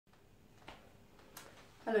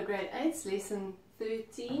Hallo grade 8, lesson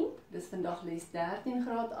 13. Dis vandag les 13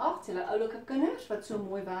 graad 8. Julle oulike kinders wat so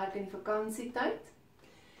mooi werk in die vakansietyd.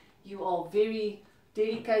 You are very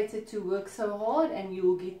dedicated to work so hard and you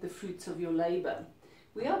will get the fruits of your labor.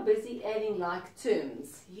 We are busy adding like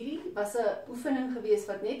terms. Hierdie was 'n oefening geweest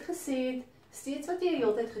wat net gesê het steeds wat jy die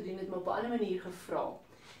hele tyd gedoen het, maar op 'n ander manier gevra.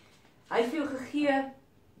 Hy het vir jou gegee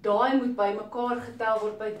daai moet by mekaar getel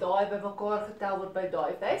word by daai, by mekaar getel word by daai.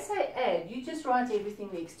 If they say add, you just write everything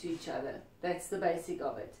next to each other. That's the basic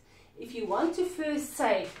of it. If you want to first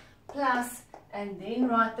say plus and then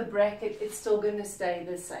write the bracket, it's still going to stay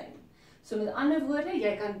the same. So met ander woorde,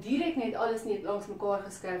 jy kan direk net alles net langs mekaar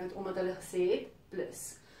geskryf het omdat hulle gesê het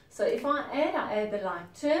plus. So if I add the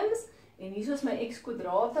like terms en hier is my x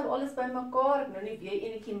kwadrate alles by mekaar, ek nou nie weer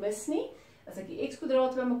enetjie mis nie. As ek die x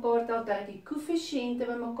kwadrate by mekaar tel, tel ek die koëffisiënte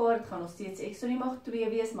by mekaar, dit gaan nog steeds x tot die mag 2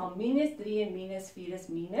 wees, maar minus 3 en minus 4 is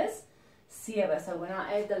minus 7. So when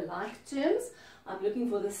I add the like terms, I'm looking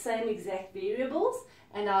for the same exact variables,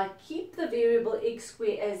 and I keep the variable x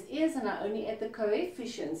squared as is, and I only add the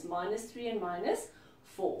coefficients, minus 3 and minus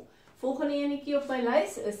 4. Volgende enetjie op my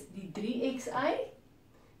lys is die 3xi.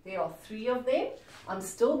 There are 3 of them. I'm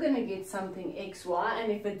still going to get something xy,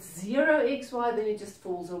 and if it's 0xy, then it just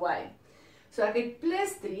falls away. So ek het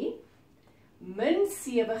plus 3, min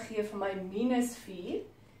 7 gee vir my minus 4,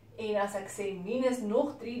 en as ek sê minus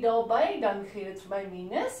nog 3 daarby, dan gee dit vir my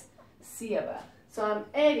minus 7. So I'm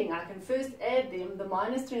adding, I can first add them, the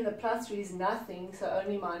minus 3 and the plus 3 is nothing, so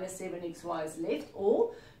only minus 7xy is left,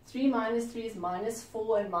 or 3 minus 3 is minus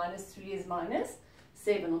 4, and minus 3 is minus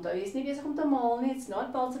 7. Onthou, jy is nie besig om te maal nie, it's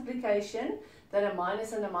not multiplication, that a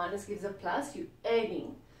minus and a minus gives a plus, you're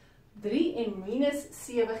adding. 3 en minus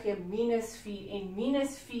 7 gee minus 4 en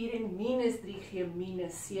minus 4 en minus 3 gee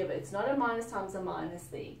minus 7. It's not a minus times a minus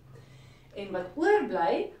there. En wat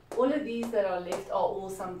oorbly, all of these that are left are all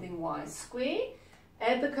something y square.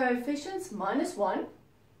 Add the coefficients, minus 1,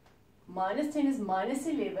 minus 10 is minus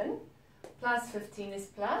 11, plus 15 is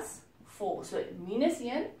plus 4. So minus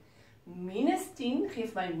 1, minus 10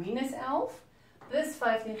 geef my minus 11, plus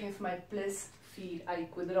 15 geef my plus 4y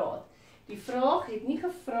kwadraat. Die vraag het nie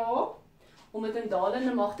gevra om dit in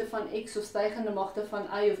dalende magte van x of stygende magte van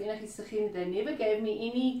y of enigiets te gee. They never gave me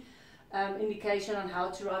any indication on how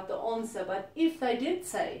to write the answer. But if they did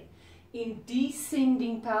say in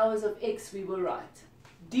descending powers of x, we were right.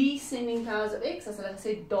 Descending powers of x, as hulle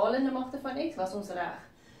gesê dalende magte van x, was ons reg.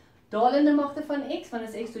 Dalende magte van x, want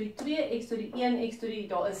is x tot die 2, x tot die 1, x tot die,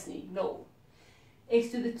 daar is nie, 0. X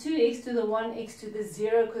to the 2, x to the 1, x to the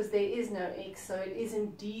 0, because there is no x, so it is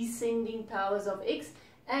in descending powers of x,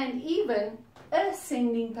 and even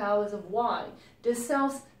ascending powers of y. Dis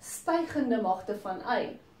selfs stygende magte van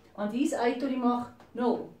y, want hier is y tot die mag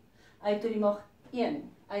 0, y tot die mag 1,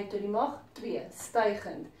 y tot die mag 2,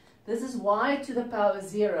 stygend. This is y to the power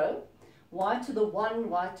 0, y to the 1,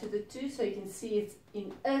 y to the 2, so you can see it's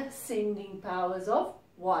in ascending powers of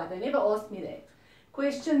y. They never asked me that.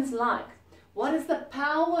 Questions like, what is the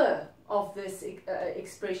power of this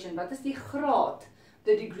expression? Wat is die graad?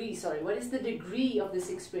 The degree, sorry. What is the degree of this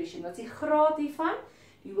expression? Wat is die graad hiervan?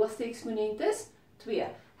 Die hoogste eksponent is 2.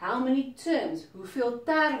 How many terms? Hoeveel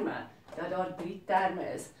terme? Dat daar 3 terme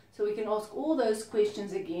is. So we can ask all those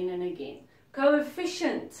questions again and again.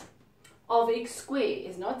 Coefficient of x squared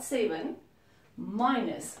is not 7,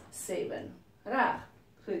 minus 7. Reg.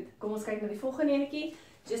 Goed. Kom ons kyk na die volgende enetjie.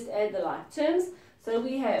 Just add the like terms. So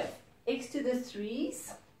we have x to the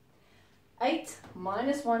 3's, 8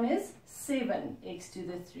 minus 1 is 7, x to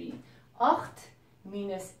the 3. 8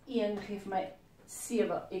 minus 1 geef my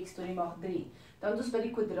 7, x tot die mag 3. Dan ons by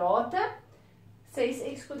die kwadrate,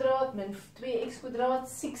 6x kwadraat min 2x kwadraat,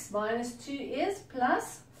 6 minus 2 is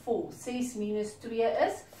plus 4. 6 minus 2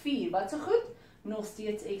 is 4. Wat so goed? Nog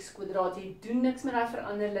steeds x kwadraat. Jy doen niks met die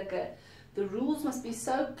veranderlike. The rules must be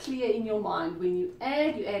so clear in your mind. When you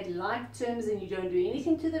add like terms and you don't do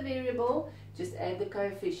anything to the variable, just add the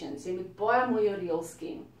coefficients. Jy moet baie mooi jou reëls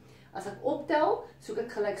ken. As ek optel, soek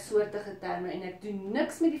ek gelyksoortige terme en ek doen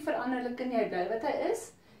niks met die veranderlike nie. Hy bly wat hy is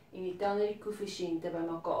en jy tel net die koëffisiënte by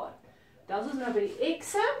mekaar. Dan is ons nou by die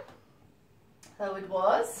x'e. So it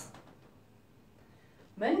was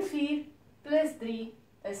min 4 plus 3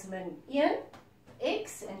 is min 1.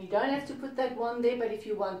 X, and you don't have to put that 1 there, but if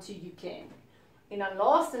you want to, you can. En dan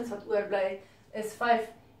laastens wat oorbly is 5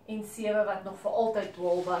 en 7 wat nog vir altyd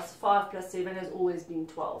 12 was. 5 plus 7 has always been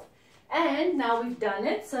 12. And now we've done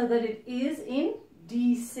it so that it is in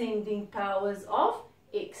descending powers of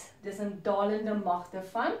x. Dis in dalende magte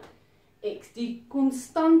van x. Die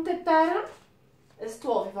konstante term is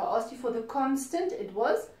 12. If I asked you for the constant, it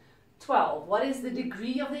was 12. What is the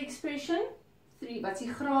degree of the expression? 3, wat is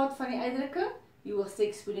die graad van die uitdrukking? Die hoogste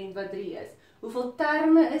eksponent wat 3 is. Hoeveel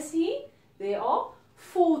terme is hier? There are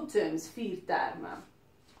 4 terms, 4 terme.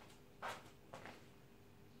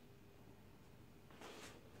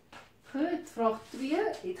 Goed, vraag 2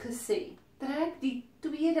 het gesê, trek die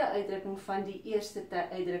tweede uitdrukking van die eerste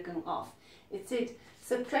uitdrukking af. It said,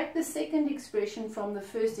 subtract the second expression from the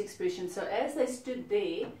first expression. So as they stood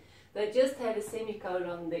there, they just had a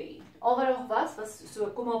semicolon there. Al wat er was so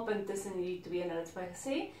 'n kommapunt tussen hierdie twee en hulle het vir my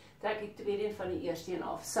gesê, trek die tweede een van die eerste een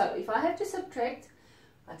af. So, if I have to subtract,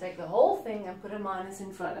 I take the whole thing and put a minus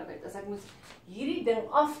in front of it. As ek moet hierdie ding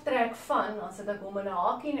aftrek van, dan sit ek hom in 'n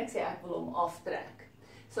hakie en ek sê ek wil hom aftrek.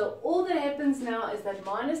 So all that happens now is that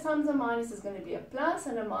minus times a minus is going to be a plus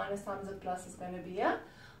and a minus times a plus is going to be a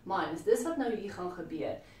minus. Dis wat nou hier gaan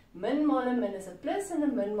gebeur. Min maal 'n min is a plus and a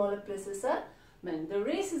min maal 'n plus is a min. The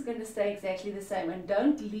rest is going to stay exactly the same and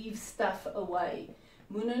don't leave stuff away.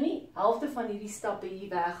 Moet nou nie helfte van hierdie stappe hier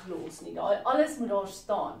weglos nie. Daai alles moet daar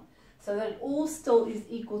staan. So that it all still is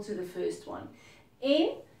equal to the first one.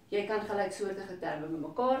 En jy kan gelyksoortige terme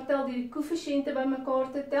bymekaar tel deur die koëffisiënte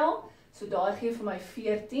bymekaar te tel. So daai gee vir my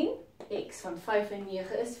 14. X van 5 en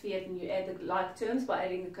 9 is 14. You add the like terms by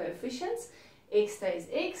adding the coefficients. X stays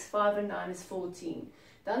X, 5 and 9 is 14.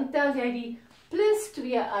 Dan tel jy die plus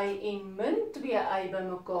 2y en min 2y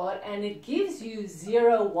bymekaar and it gives you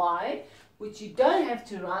 0y, which you don't have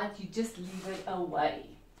to write, you just leave it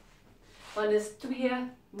away. Want is 2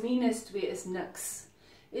 minus 2 is niks.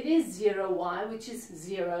 It is 0y, which is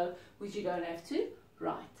 0, which you don't have to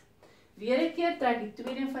write. Weer 'n keer trek die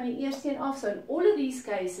tweede van die eerste een af. So in all of these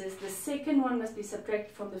cases, the second one must be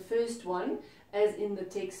subtracted from the first one, as in the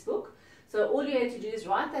textbook. So all you have to do is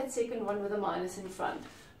write that second one with a minus in front.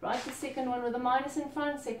 Write the second one with a minus in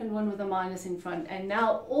front, second one with a minus in front. And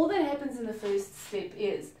now all that happens in the first step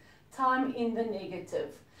is time in the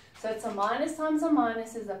negative. So it's a minus times a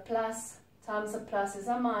minus is a plus, times a plus is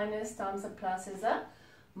a minus, times a plus is a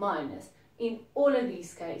minus. In all of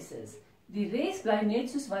these cases. Die res bly net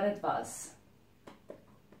soos wat dit was.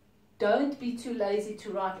 Don't be too lazy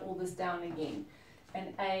to write all this down again.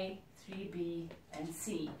 And A, 3B, and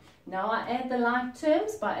C. Now I add the like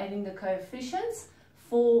terms by adding the coefficients.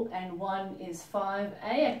 4 and 1 is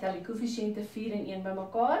 5A. Ek tel die koëffisiënte 4 en 1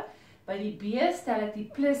 bymekaar. By die B stel ek die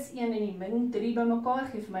plus 1 en die min 3 bymekaar.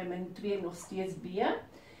 Gee vir my min 2 nog steeds B.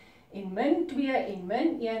 En min 2 en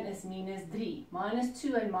min 1 is minus 3. Minus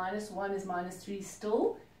 2 and minus 1 is minus 3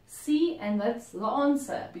 still. C, and that's the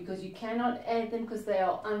answer, because you cannot add them because they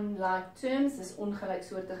are unlike terms. Dis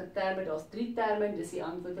ongelyksoortige terme, daar's 3 terme en dis die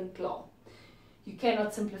antwoord en klaar. You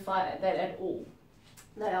cannot simplify that at all.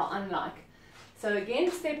 They are unlike. So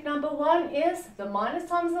again, step number 1 is the minus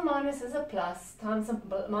times the minus is a plus, times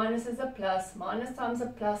the minus is a plus, minus times a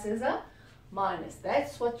plus is a minus.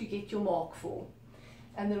 That's what you get your mark for.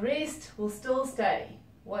 And the rest will still stay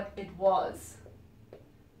what it was.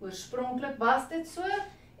 Oorspronklik was dit so.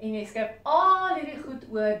 En jy skryf al hierdie goed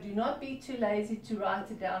oor, do not be too lazy to write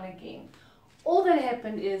it down again. All that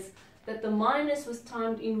happened is that the minus was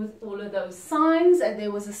timed in with all of those signs and there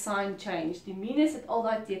was a sign change. Die minus het al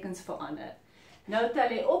daai tekens verander. Nou tel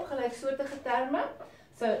jy op gelyksoortige terme.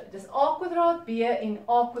 So dis a kwadraat b en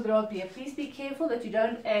a kwadraat b. Please be careful that you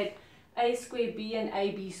don't add a square b and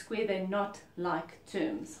ab square. They're not like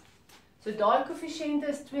terms. So daai koëffisiënte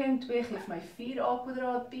is 2 en 2 gee my 4a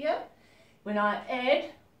kwadraat b. When I add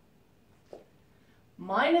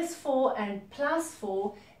minus 4 and plus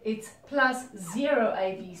 4, it's plus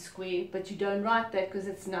 0ab squared, but you don't write that because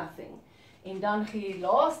it's nothing. En dan gee jy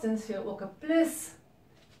laastens vir jou ook 'n plus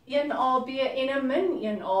 1ab en 'n min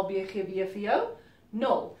 1ab gee weer vir jou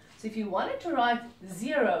 0. So if you wanted to write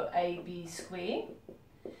 0ab squared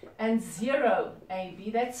and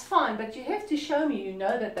 0ab, that's fine, but you have to show me you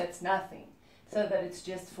know that that's nothing, so that it's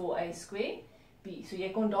just 4a squared b. So jy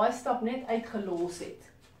kon daai stap net uitgelos het.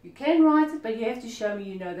 You can write it, but you have to show me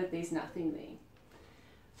you know that there's nothing there.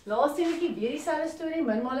 Laaste enetjie, weer dieselfde storie.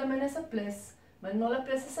 Min maal 'n min is 'n plus. Min maal 'n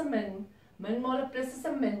plus is 'n min. Min maal 'n plus is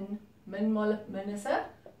 'n min. Min maal 'n min is 'n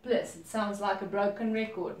plus. It sounds like a broken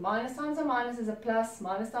record. Minus times a minus is a plus.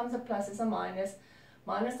 Minus times a plus is a minus.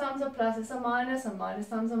 Minus times a plus is a minus. And minus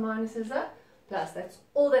times a minus is a plus. That's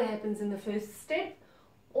all that happens in the first step.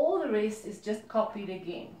 All the rest is just copied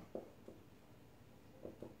again.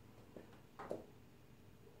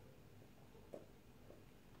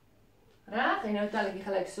 Right, en nou tel ek die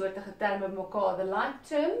gelyksoortige terme bymekaar. The like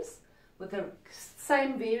terms with the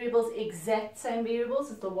same variables, exact same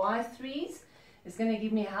variables, as the y3s, is going to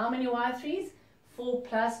give me how many y3s? 4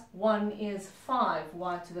 plus 1 is 5,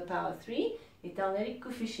 y to the power 3. Jy tel net die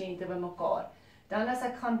koëffisiënte bymekaar. Dan as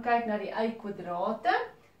ek gaan kyk na die y kwadrate,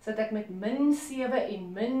 sit ek met min 7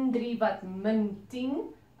 en min 3 wat min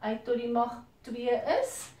 10 uit tot die mag 2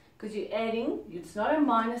 is. Because you're adding, it's not a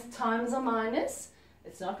minus times a minus.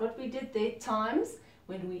 It's not what we did there, times.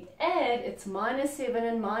 When we add, it's minus 7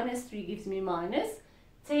 and minus 3 gives me minus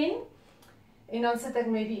 10. En dan sit ek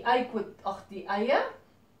met die die eie.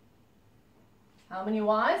 How many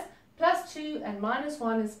y's? Plus 2 and minus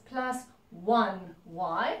 1 is plus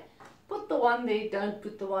 1y. Put the 1 there, don't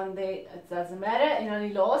put the 1 there, it doesn't matter. En dan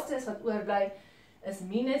die laaste is wat oorbly is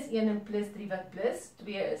minus 1 en plus 3 wat plus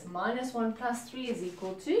 2 is. Minus 1 plus 3 is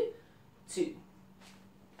equal to 2.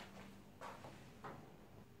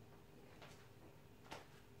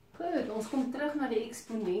 Goed, ons kom terug na die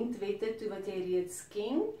eksponentwette toe wat jy reeds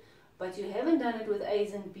ken. But you haven't done it with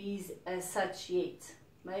A's and B's as such yet.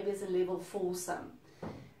 Maybe it's a level 4 sum.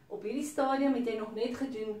 Op hierdie stadium het jy nog net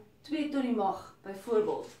gedoen 2 tot die mag,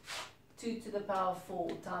 byvoorbeeld 2 to the power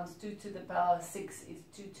 4 times 2 to the power 6 is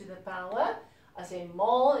 2 to the power. As jy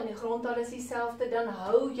maal en die grondtal is dieselfde, dan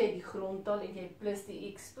hou jy die grondtal en jy plus die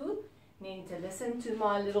exponent. Listen to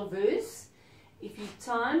my little verse. If you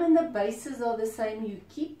time and the bases are the same, you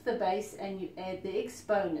keep the base and you add the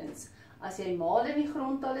exponents. As jy maal en die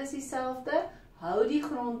grondtal is dieselfde, hou die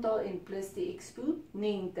grondtal en plus die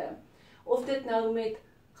eksponente. Of dit nou met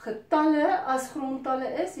getalle as grondtalle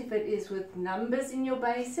is, if it is with numbers in your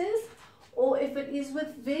bases, or if it is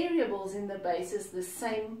with variables in the bases, the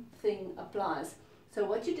same thing applies. So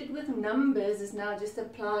what you did with numbers is now just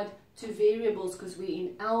applied to variables because we're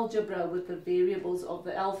in algebra with the variables of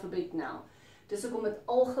the alphabet now. Dis hoekom dit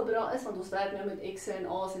algebra is, want ons werk nou met x'e en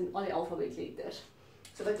a's en al die alfabetletters.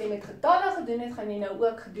 So wat jy met getalle gedoen het, gaan jy nou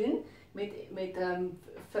ook gedoen met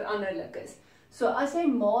veranderlikes. So as jy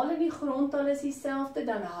maal en die grondtal is dieselfde,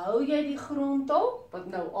 dan hou jy die grondtal, wat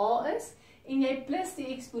nou a is, en jy plus die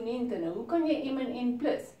eksponente. Nou, hoe kan jy m en n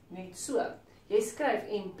plus? Net so. Jy skryf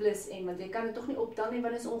m plus n, want jy kan dit toch nie optel nie,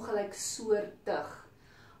 want dit is ongelyksoortig.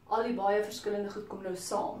 Al die baie verskillende goed kom nou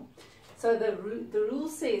saam. So the rule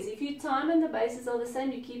says, if you time and the bases are the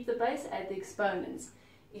same, you keep the base, add the exponents.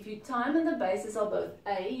 If you time and the bases are both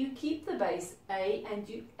a, you keep the base a and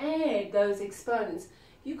you add those exponents.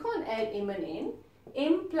 You can't add m and n.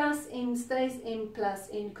 M plus n stays m plus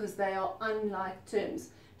n because they are unlike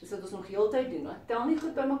terms. Dis wat ons nog heeltyd doen. Tel nie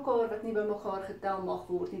goed by mekaar wat nie by mekaar getel mag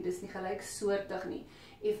word nie. Dis nie gelyksoortig nie.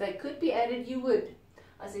 If they could be added, you would.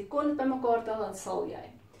 As jy kon dit by mekaar tel, dan sal jy.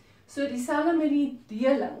 So dieselfde met die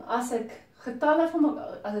deling. As dit getalle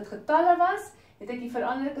was, het ek die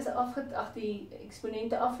veranderlikes die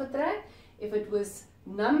eksponente afgetrek. If it was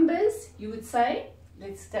numbers, you would say,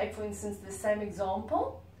 let's take for instance the same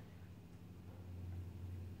example.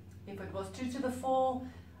 If it was 2 to the 4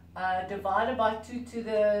 divided by 2 to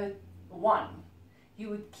the 1, you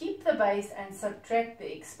would keep the base and subtract the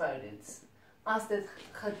exponents. As dit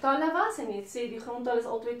getalle was en jy sê die grondtal is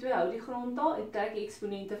altyd 2, hou die grondtal en trek die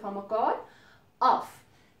eksponente van mekaar af.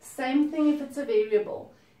 Same thing if it's a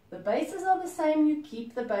variable. The bases are the same, you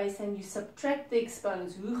keep the base and you subtract the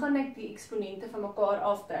exponents. Hoe gaan ek die eksponente van mekaar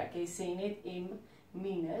aftrek? Jy sê net m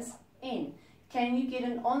minus n. Can you get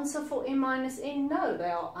an answer for m minus n? No,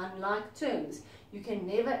 they are unlike terms. You can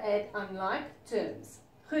never add unlike terms.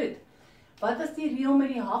 Goed. Wat was die reël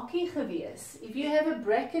met die hakkie gewees? If you have a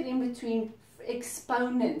bracket in between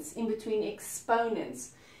exponents,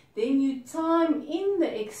 then you time in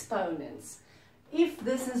the exponents. If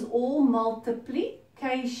this is all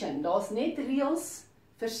multiplication, daar's net reëls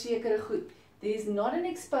vir sekere goed. There is not an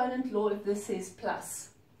exponent law if this says plus.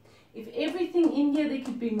 If everything in here, there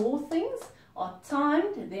could be more things, are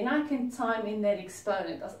timed, then I can time in that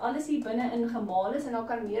exponent. As alles hier binne in gemaal is, en dan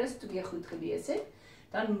kan meer as 2 goed gewees het,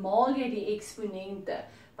 dan maal jy die eksponente,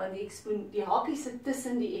 want die hakie sit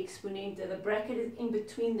tussen die eksponente. The bracket is in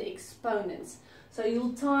between the exponents. So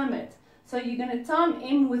you'll time it. So you're going to time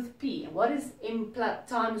m with p. What is m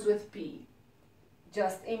times with p?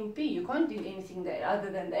 Just mp. You can't do anything there other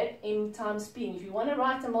than that. M times p. And if you want to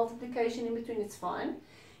write a multiplication in between, it's fine.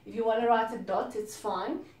 If you want to write a dot, it's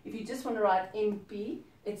fine. If you just want to write mp,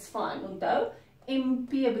 it's fine. Onthou,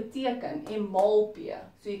 mp beteken m maal p.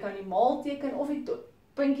 So jy kan die maal teken of die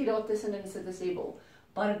puntjie daar tussenin sit as jy wil.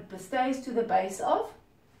 But it stays to the base of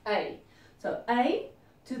a. So a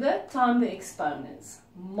to the time the exponents.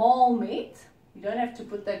 Maal met, you don't have to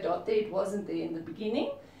put that dot there, it wasn't there in the beginning.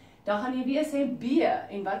 Dan gaan jy weer sê b,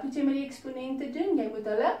 en wat moet jy met die eksponente doen? Jy moet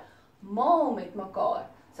hulle maal met mekaar.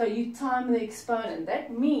 So you time the exponent.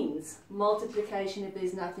 That means multiplication if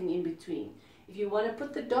there's nothing in between. If you want to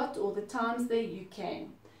put the dot or the times there, you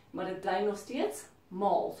can. Maar dit bly nog steeds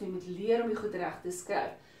maal. So jy moet leer om die goed reg te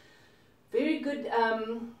skryf. Very good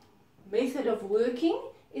method of working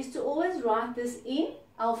is to always write this in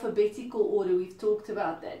alphabetical order, we've talked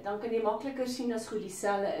about that. Dan kan jy makliker sien as goed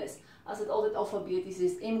dieselfde is, as dit altyd alfabeties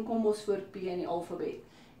is. M kom ons voor P in die alfabet.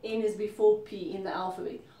 N is before P in the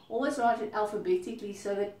alphabet. Always write it alphabetically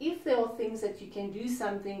so that if there are things that you can do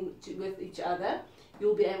something with each other,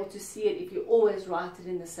 you'll be able to see it if you always write it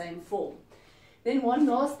in the same form. Then one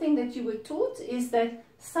last thing that you were taught is that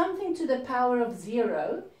something to the power of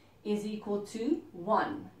 0 is equal to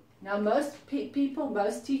 1. Now most people,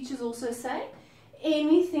 most teachers also say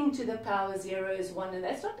anything to the power 0 is 1, and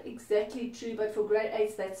that's not exactly true, but for grade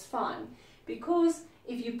 8s that's fine. Because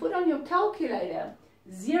if you put on your calculator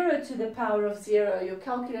 0 to the power of 0, your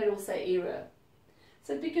calculator will say error.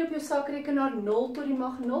 So pick up your sakrekenaar 0 tot die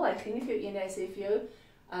mag 0. Hy gee nie vir jou 1, hy sê vir jou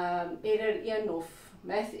error 1 of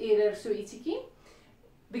math error so ietsiekie.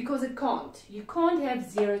 Because it can't. You can't have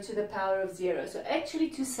 0 to the power of 0. So actually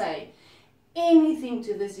to say anything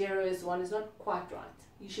to the 0 is 1 is not quite right.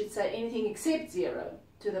 You should say anything except 0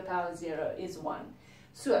 to the power 0 is 1.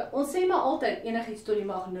 So, ons sê maar altyd enigiets tot die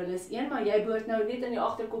mag 0 is 1, maar jy behoort nou net in die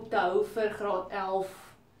agterkop te hou vir graad 11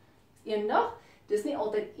 eendag. Dis nie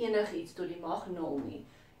altyd enigiets tot die mag 0 nie.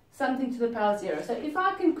 Something to the power 0. So if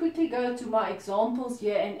I can quickly go to my examples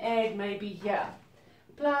here and add maybe here.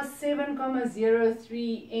 Plus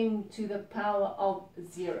 7,03 n to the power of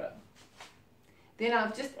 0. Then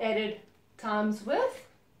I've just added times with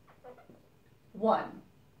 1.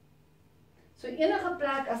 So enige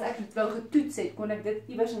plek as ek dit wou getoets het, kon ek dit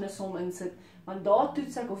iewers in 'n som insit, want daar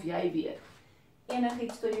toets ek of jy weet.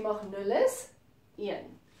 Enigiets tot die mag 0 is 1.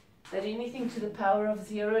 That anything to the power of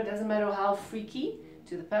 0, doesn't matter how freaky,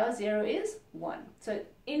 to the power 0 is 1. So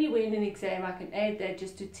anywhere in an exam I can add that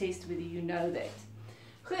just to test whether you know that.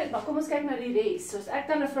 Goed, maar kom ons kyk na die res. So as ek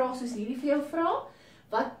dan 'n vraag soos hierdie vir jou vra,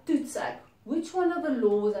 wat toets ek? Which one of the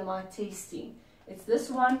laws am I testing? It's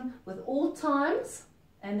this one with all times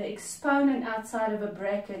and the exponent outside of a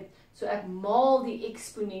bracket. So ek maal die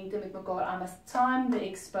eksponente met mekaar. I must time the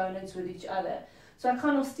exponents with each other. So ek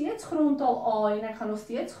gaan nog steeds grondtaal A en ek gaan nog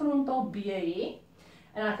steeds grondtaal B hê.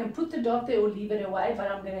 And I can put the dot there or leave it away,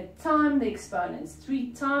 but I'm going to time the exponents.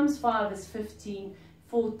 3 times 5 is 15.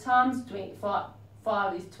 4 times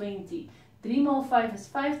 5 is 20. 3 maal 5 is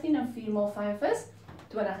 15 en 4 maal 5 is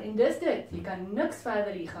 20. En dis dit. Jy kan niks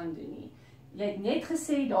verder hier gaan doen nie. Jy het net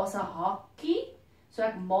gesê daar's 'n hakkie. So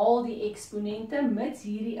ek maal die eksponente mits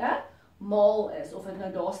hierdie 'n maal is, of dit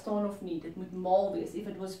nou daar staan of nie, dit moet maal wees. If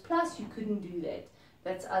it was plus, you couldn't do that.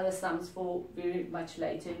 That's other sums for very much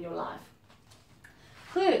later in your life.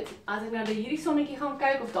 Goed, as ek nou by hierdie sonnetjie gaan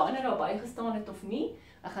kyk of daai nou daarby gestaan het of nie,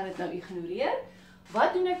 ek gaan dit nou ignoreer.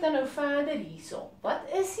 Wat doen ek dan nou verder hierso? Wat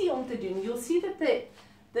is hier om te doen? You'll see that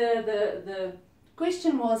the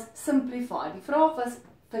question was simplified. Die vraag was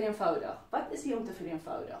vereenvoudig. Wat is hier om te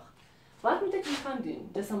vereenvoudig? Wat moet ek hier gaan doen?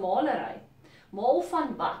 Dis 'n malery. Maal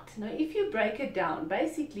van wat? Now if you break it down,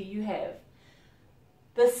 basically you have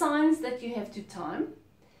the signs that you have to time,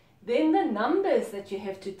 then the numbers that you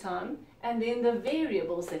have to time, and then the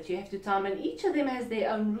variables that you have to time, and each of them has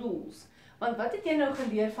their own rules. Want wat het jy nou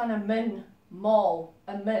geleer van 'n min maal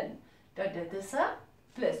 'n min? Dat dit is 'n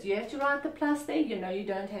plus. You have to write the plus there. You know you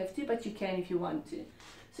don't have to, but you can if you want to.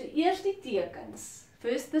 So eers die tekens,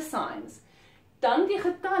 first the signs. Dan die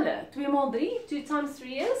getalle, 2 maal 3, 2 times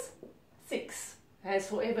 3 is 6, has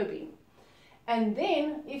forever been. And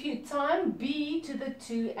then, if you time b to the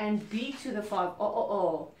 2 and b to the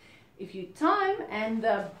 5, if you time and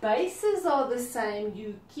the bases are the same,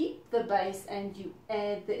 you keep the base and you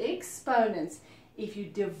add the exponents. If you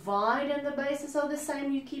divide and the bases are the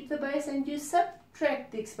same, you keep the base and you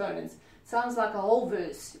subtract the exponents. Sounds like a whole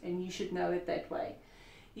verse, and you should know it that way.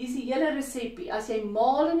 Hier is die hele resepie. As jy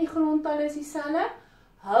maal in die grondtalle is dieselfde,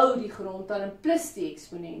 hou die grondtal en plus die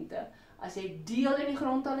eksponente. As jy deel in die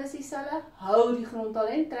grondtalle is dieselfde, hou die grondtal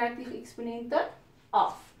en trek die eksponente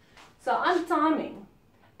af. So I'm timing,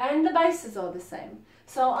 and the bases are the same.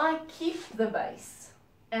 So I keep the base,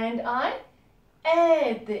 and I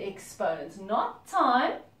add the exponents. Not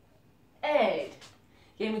time, add.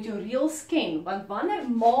 Jy moet jou reëls ken, want wanneer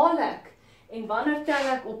maal ek, en wanneer tel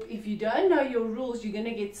ek op, if you don't know your rules, you're going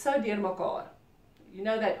to get so deurmekaar. You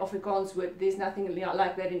know that Afrikaans word, there's nothing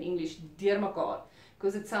like that in English, deurmekaar,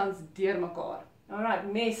 because it sounds deurmekaar.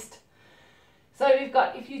 Alright, messed. So we've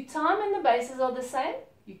got, if you time and the bases are the same,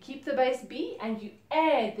 you keep the base b, and you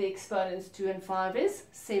add the exponents. 2 and 5 is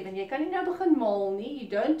 7. Jy kan nie nou begin maal nie, you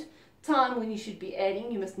don't time when you should be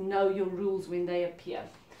adding, you must know your rules when they appear.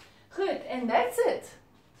 Good, and that's it.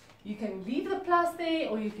 You can leave the plus there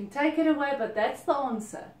or you can take it away, but that's the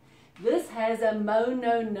answer. This has a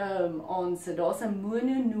mononome answer. Daar's 'n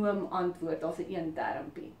mononoom antwoord. Daar's 'n een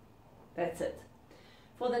termpie. That's it.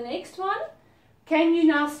 For the next one, Can you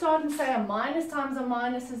now start and say a minus times a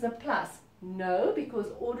minus is a plus? No, because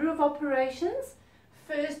order of operations,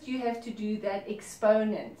 first you have to do that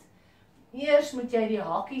exponent. Eers moet jy die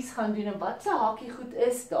hakies gaan doen en wat se hakie goed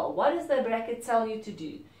is daar? What does the bracket tell you to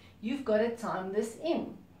do? You've got to time this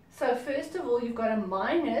in. So first of all, you've got a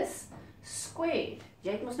minus squared.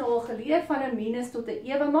 Jy het mos nou al geleer van 'n minus tot 'n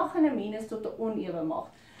ewe mag en 'n minus tot 'n onewe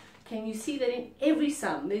mag. Can you see that in every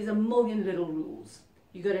sum there's a million little rules?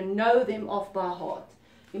 You got to know them off by heart.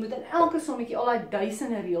 Jy moet in elke sommetjie al daai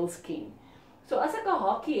duisende reëls ken. So as ek 'n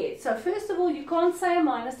hakie het, so first of all you can't say a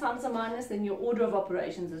minus times a minus, then your order of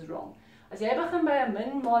operations is wrong. As jy begin by 'n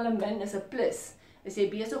min maal 'n min is 'n plus, is jy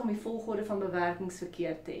besig om die volgorde van bewerkings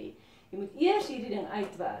verkeerd te hê. Jy moet eers hierdie ding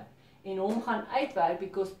uitwerk en hom gaan uitwerk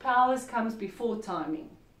because powers comes before timing.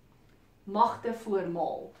 Magte voor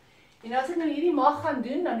maal. En as ek nou hierdie mag gaan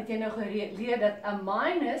doen, dan het jy nou geleer dat 'n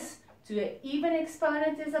minus to an even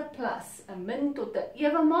exponent is a plus. 'n Min tot 'n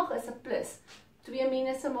ewe mag is 'n plus. 2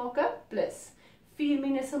 minusse maak 'n plus. 4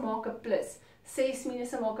 minusse maak 'n plus. 6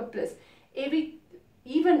 minusse maak 'n plus. Every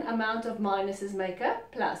even amount of minuses make a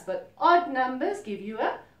plus, but odd numbers give you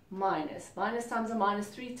a minus. Minus times a minus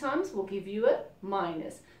 3 times will give you a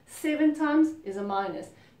minus. 7 times is a minus.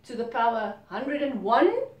 To the power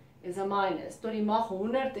 101 is a minus. Tot die mag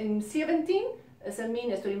 117 is a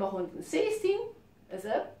minus. Tot die mag 116 is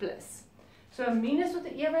a plus. So a minus tot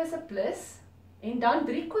 'n ewe is a plus. En dan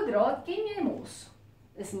 3 kwadraat ken jy mos.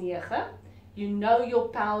 Is 9. You know your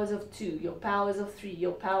powers of 2, your powers of 3,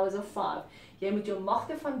 your powers of 5. Jy moet jou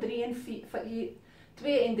magte van 2 en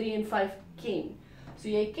 3 en 5 ken. So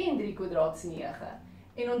jy ken 3 kwadraat is 9.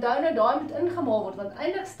 En onthou nou daai moet ingemaal word, want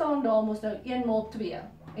eintlik staan daar mos nou 1 maal 2.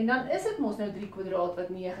 En dan is dit mos nou 3 kwadraat wat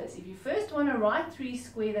 9 is. If you first want to write 3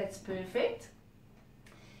 square, that's perfect.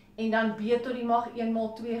 En dan b tot die mag 1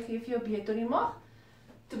 maal 2 gee vir jou b tot die mag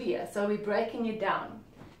 2. So we're breaking it down.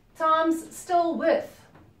 Times still with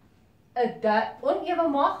 'n onewe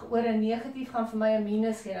mag oor 'n negatief gaan vir my 'n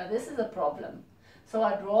minus gee. Now this is a problem. So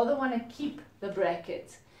I'd rather want to keep the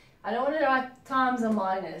bracket. I don't want to write times a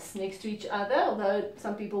minus next to each other, although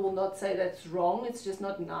some people will not say that's wrong. It's just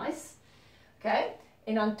not nice. Okay?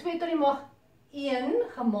 En dan 2 tot die mag 1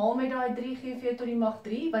 gemaal met daai 3 gee vir jou tot die mag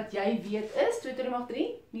 3, wat jy weet is 2 tot die mag 3,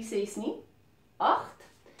 nie 6 nie, 8.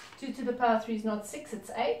 2 to the power 3 is not 6, it's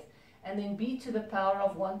 8. And then b to the power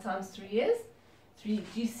of 1 times 3 is 3.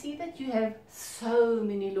 Do you see that you have so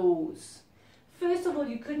many laws? First of all,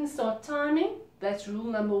 you couldn't start timing. That's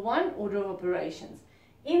rule number 1, order of operations.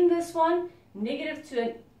 In this one, negative to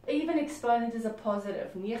an even exponent is a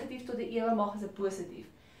positive. Negatief tot 'n ewe mag is 'n positief.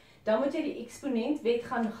 Dan moet jy die eksponentwet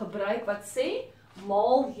gaan gebruik wat sê,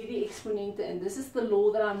 maal hierdie eksponente in. This is the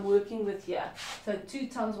law that I'm working with here. So 2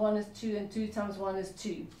 times 1 is 2 and 2 times 1 is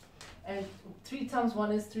 2. And 3 times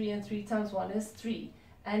 1 is 3 and 3 times 1 is 3.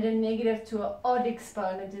 And a negative to an odd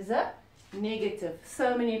exponent is a negative.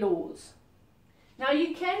 So many laws. Now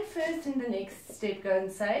you can first in the next step go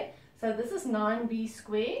and say, so this is 9b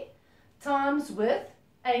squared times with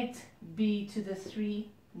 8b to the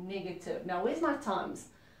 3 negative. Now where's my times?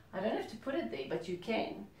 I don't have to put it there, but you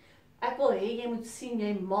can. Ek wil hê jy moet sien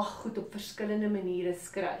jy mag goed op verskillende maniere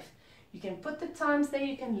skryf. You can put the times there,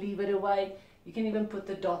 you can leave it away. You can even put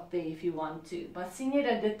the dot there if you want to. Maar sien jy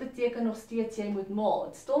dat dit beteken nog steeds jy moet maal.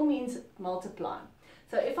 It still means multiply.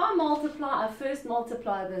 So if I multiply, I first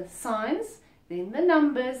multiply the signs, then the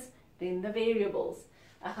numbers, then the variables.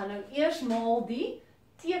 Ek gaan nou eers maal die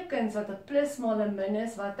tekens wat 'n plus maal 'n min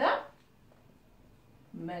is, wat 'n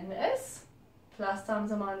min is. Plus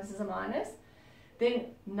times a minus is a minus.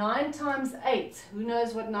 Then 9 times 8. Who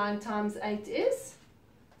knows what 9 times 8 is?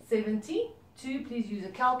 72. Please use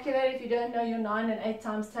a calculator if you don't know your 9 and 8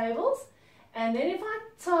 times tables. And then if I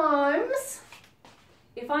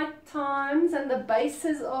times and the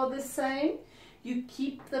bases are the same, you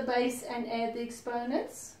keep the base and add the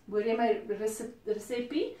exponents. Hoor jy my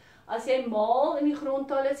resepie? As jy maal in die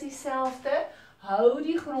grondtal is dieselfde, hou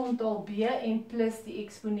die grondtal b en plus die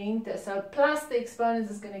eksponente. So plus the exponents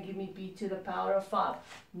is going to give me b to the power of 5,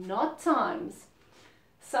 not times.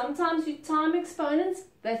 Sometimes you time exponents,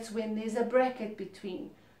 that's when there's a bracket between.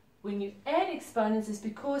 When you add exponents, it's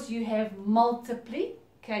because you have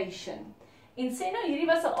multiplication. En sê nou hierdie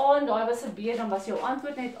was 'n A en daai was 'n B, dan was jou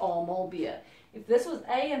antwoord net A maal B. If this was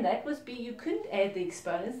A and that was B, you couldn't add the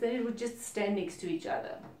exponents, then it would just stand next to each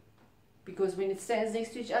other. Because when it stands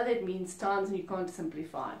next to each other, it means times and you can't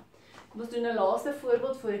simplify. Kom ons doen 'n laaste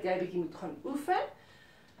voorbeeld voordat jy bietjie moet gaan oefen.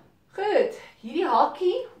 Goed, hierdie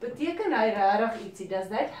hakkie beteken hy regtig ietsie. Does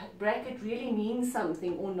that bracket really mean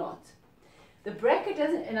something or not? The bracket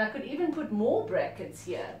doesn't, and I could even put more brackets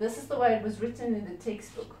here. This is the way it was written in the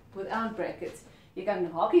textbook, without brackets. Jy kan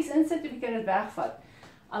hakies insit of jy kan dit wegvat.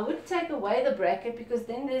 I would take away the bracket because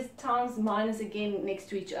then there's times minus again next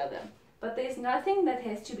to each other. But there's nothing that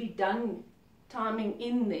has to be done timing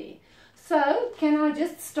in there. So can I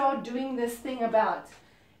just start doing this thing about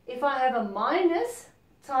if I have a minus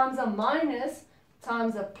times a minus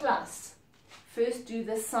times a plus. First do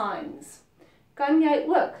the signs. Kan jy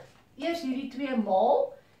ook eers hierdie twee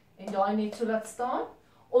maal en daai net so laat staan?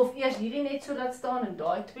 Of eers hierdie net so laat staan en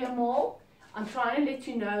daai twee maal? I'm trying to let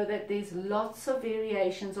you know that there's lots of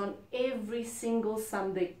variations on every single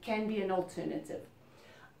sum. There can be an alternative.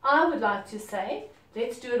 I would like to say,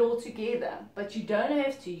 let's do it all together. But you don't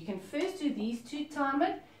have to. You can first do these two, time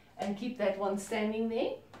it, and keep that one standing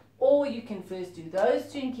there. Or you can first do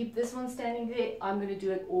those two and keep this one standing there. I'm going to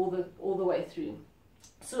do it all the way through.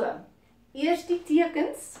 So, eerst die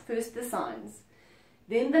tekens, first the signs.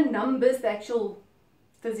 Then the numbers, the actual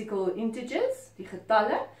physical integers, die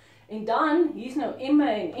getalle. And dan, hier's nou emme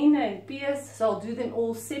en enne en p's, so I'll do them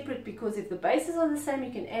all separate because if the bases are the same,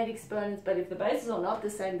 you can add exponents, but if the bases are not the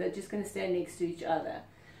same, they're just going to stand next to each other.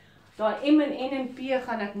 Daai m en n en p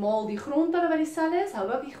gaan ek maal die grondtalle wat dieselfde is, hou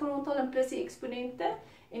ek die grondtal en plus die eksponente,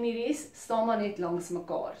 en die res staan maar net langs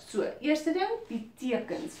mekaar. So, eerste ding, die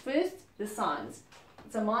tekens. First, the signs.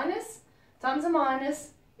 It's a minus, times a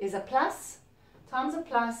minus is a plus, times a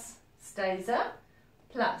plus stays a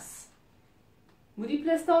plus. Moet die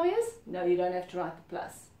plus daar wees? No, you don't have to write the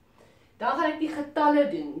plus. Dan gaan ek die getalle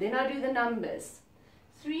doen. Then I do the numbers.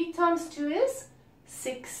 3 times 2 is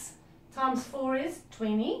 6. Times 4 is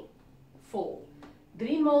 24.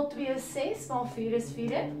 3 maal 2 is 6. Maal 4 is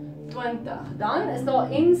 4. 20. Dan is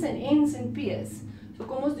daar m's en n's en p's. So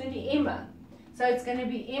kom ons doen die m'e. So it's going to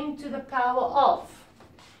be m to the power of.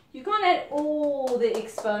 You can't add all the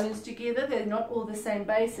exponents together. They're not all the same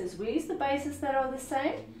bases. Where's the bases that are the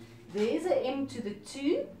same? There's a m to the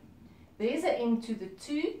 2, there's a m to the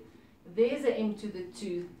 2, there's a m to the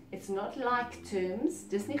 2. It's not like terms.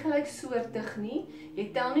 Dis nie gelyksoortig nie. Jy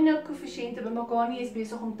tel nie nou koëffisiënte bymekaar nie, jy is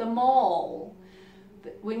besig om te maal.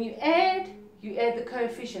 When you add the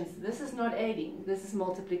coefficients. This is not adding, this is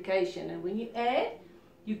multiplication. And when you add,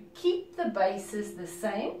 you keep the bases the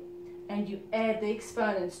same and you add the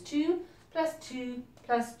exponents. 2 plus 2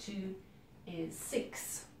 plus 2 is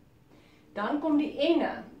 6. Dan kom die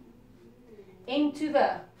enne. N to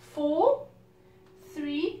the 4,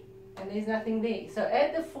 3, and there's nothing there. So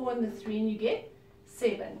add the 4 and the 3 and you get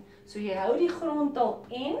 7. So jy hou die grondtal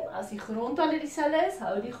n, as die grondtalle dieselfde is,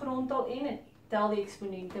 hou die grondtal n en tel die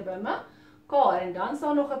eksponente bymekaar. En dan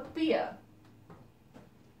staan nog 'n p.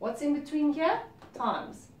 What's in between here?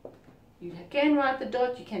 Times. You can write the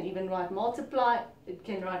dot, you can even write multiply, it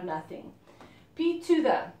can write nothing. P to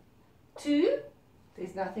the 2,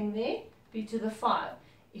 there's nothing there. P to the 5.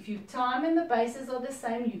 If you time and the bases are the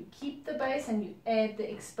same, you keep the base and you add the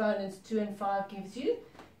exponents. 2 and 5 gives you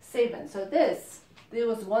 7. So this, there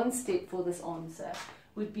was one step for this answer,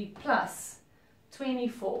 would be plus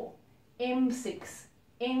 24, M6,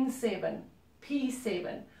 N7,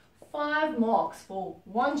 P7. 5 marks for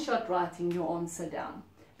one shot writing your answer down.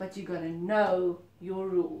 But you got to know your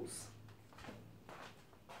rules.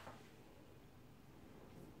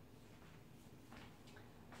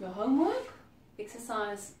 Your homework.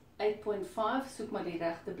 Exercise 8.5, soek maar die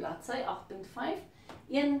regte bladsy, 8.5,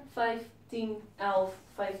 1, 5, 10, 11,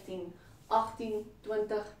 15, 18,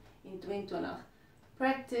 20 en 22.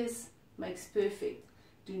 Practice makes perfect.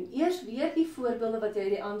 Doen eers weer die voorbeelde wat jy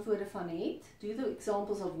die antwoorde van het. Do the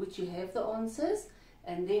examples of which you have the answers,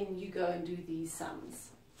 and then you go and do these sums.